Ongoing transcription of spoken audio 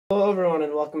Hello everyone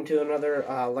and welcome to another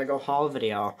LEGO haul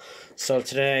video. So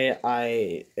today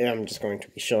I am just going to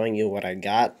be showing you what I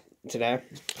got today.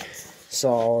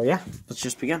 So yeah, let's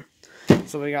just begin.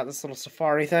 So we got this little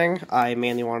safari thing. I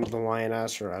mainly wanted the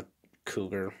lioness or a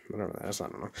cougar, whatever that is, I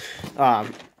don't know.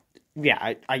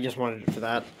 Yeah, I just wanted it for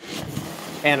that.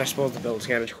 And I suppose the build is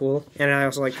kind of cool. And I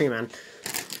also like He-Man.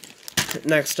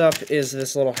 Next up is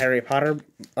this little Harry Potter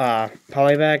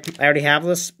poly bag. I already have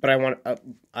this, but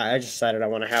I just decided I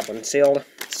want to have one sealed,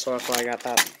 so that's why I got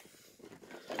that.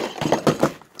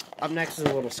 Up next is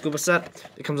a little scuba set.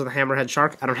 It comes with a hammerhead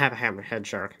shark. I don't have a hammerhead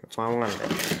shark, that's why I wanted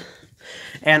it.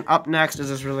 And up next is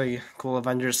this really cool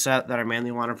Avengers set that I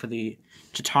mainly wanted for the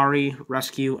Chitauri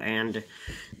Rescue and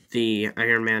the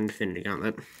Iron Man Infinity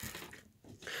Gauntlet.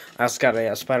 I also got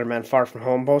a Spider-Man Far From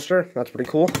Home poster. That's pretty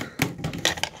cool.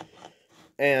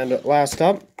 And last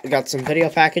up, we got some video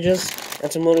packages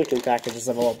and some Looney Tunes packages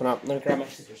that I'll open up. Let me grab my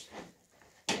scissors.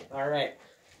 Alright,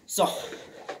 so,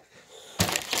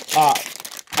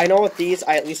 I know with these,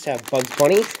 I at least have Bugs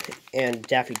Bunny and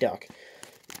Daffy Duck.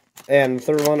 And the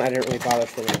third one, I didn't really bother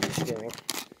filling at the beginning.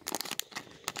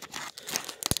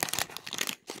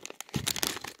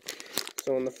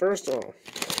 So in the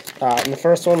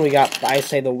first one, we got, I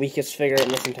say, the weakest figure in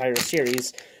this entire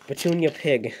series, Petunia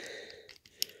Pig.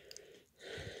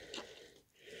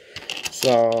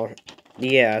 So,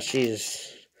 yeah,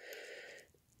 she's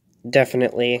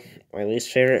definitely my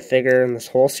least favorite figure in this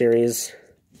whole series.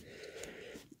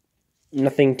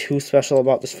 Nothing too special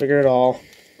about this figure at all.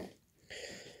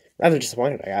 Rather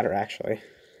disappointed I got her, actually,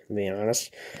 being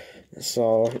honest.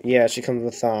 So, yeah, she comes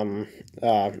with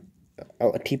a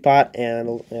teapot and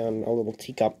a little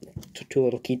teacup, two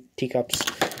little teacups.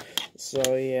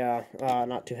 So, yeah,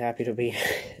 not too happy to be,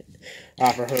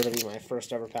 for her to be my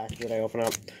first ever package that I open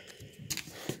up.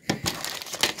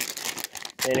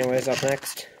 Anyways, up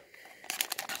next,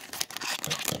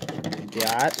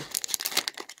 got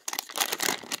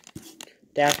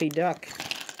Daffy Duck.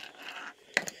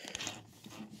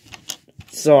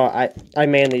 So I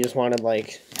mainly just wanted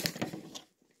like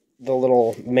the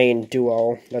little main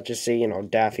duo that you see, you know,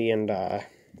 Daffy and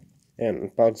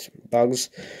Bugs.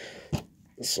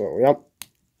 So yep,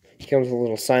 he comes with a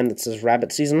little sign that says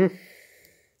Rabbit Season.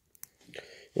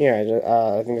 Yeah,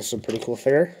 I think this is a pretty cool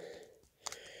figure.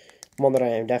 One that I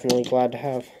am definitely glad to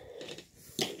have.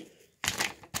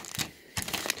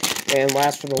 And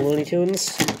last for the Looney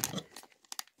Tunes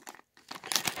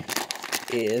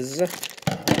is...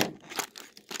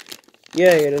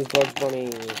 yeah, it is Bugs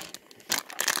Bunny.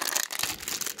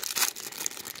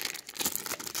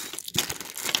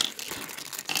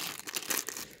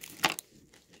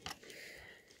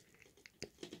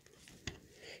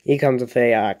 He comes with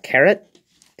a carrot,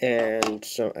 and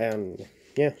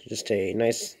yeah, just a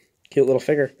nice, cute little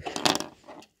figure.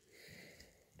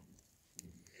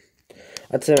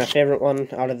 I'd say my favorite one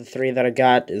out of the three that I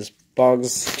got is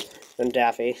Bugs and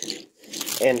Daffy.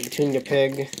 And Petunia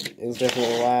Pig is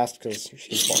definitely last because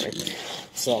she's boring.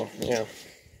 So, yeah.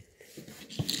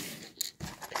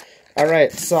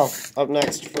 Alright, so, up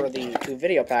next for the two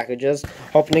video packages.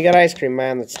 Hoping to get Ice Cream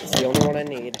Man. That's the only one I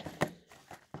need.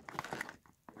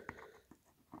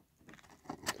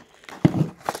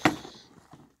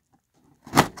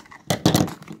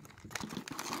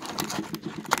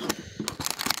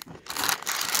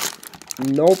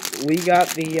 Nope, we got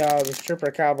the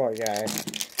stripper cowboy guy.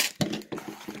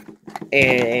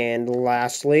 And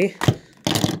lastly,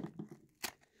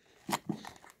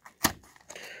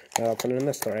 I'll put it in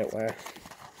this the right way.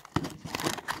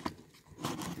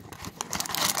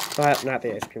 Not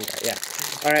the ice cream guy, yeah.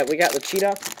 Alright, we got the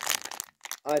cheetah.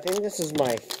 I think this is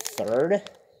my third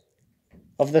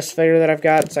of this figure that I've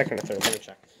got. Second or third, let me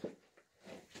check.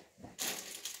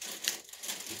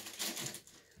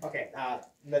 Okay,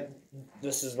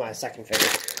 this is my second figure.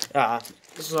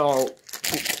 So,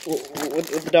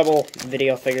 with the double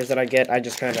video figures that I get, I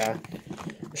just kind of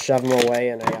shove them away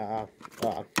in a,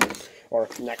 or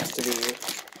next to the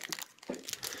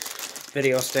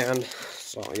video stand.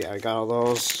 So, yeah, I got all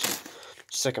those.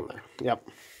 Stick them there. Yep.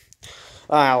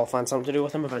 I'll find something to do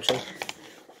with them eventually.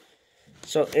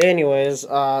 So, anyways,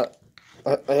 I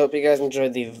hope you guys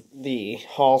enjoyed the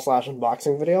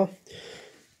haul/unboxing video.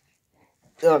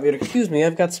 If you'd excuse me,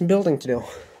 I've got some building to do.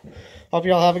 Hope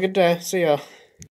you all have a good day. See ya.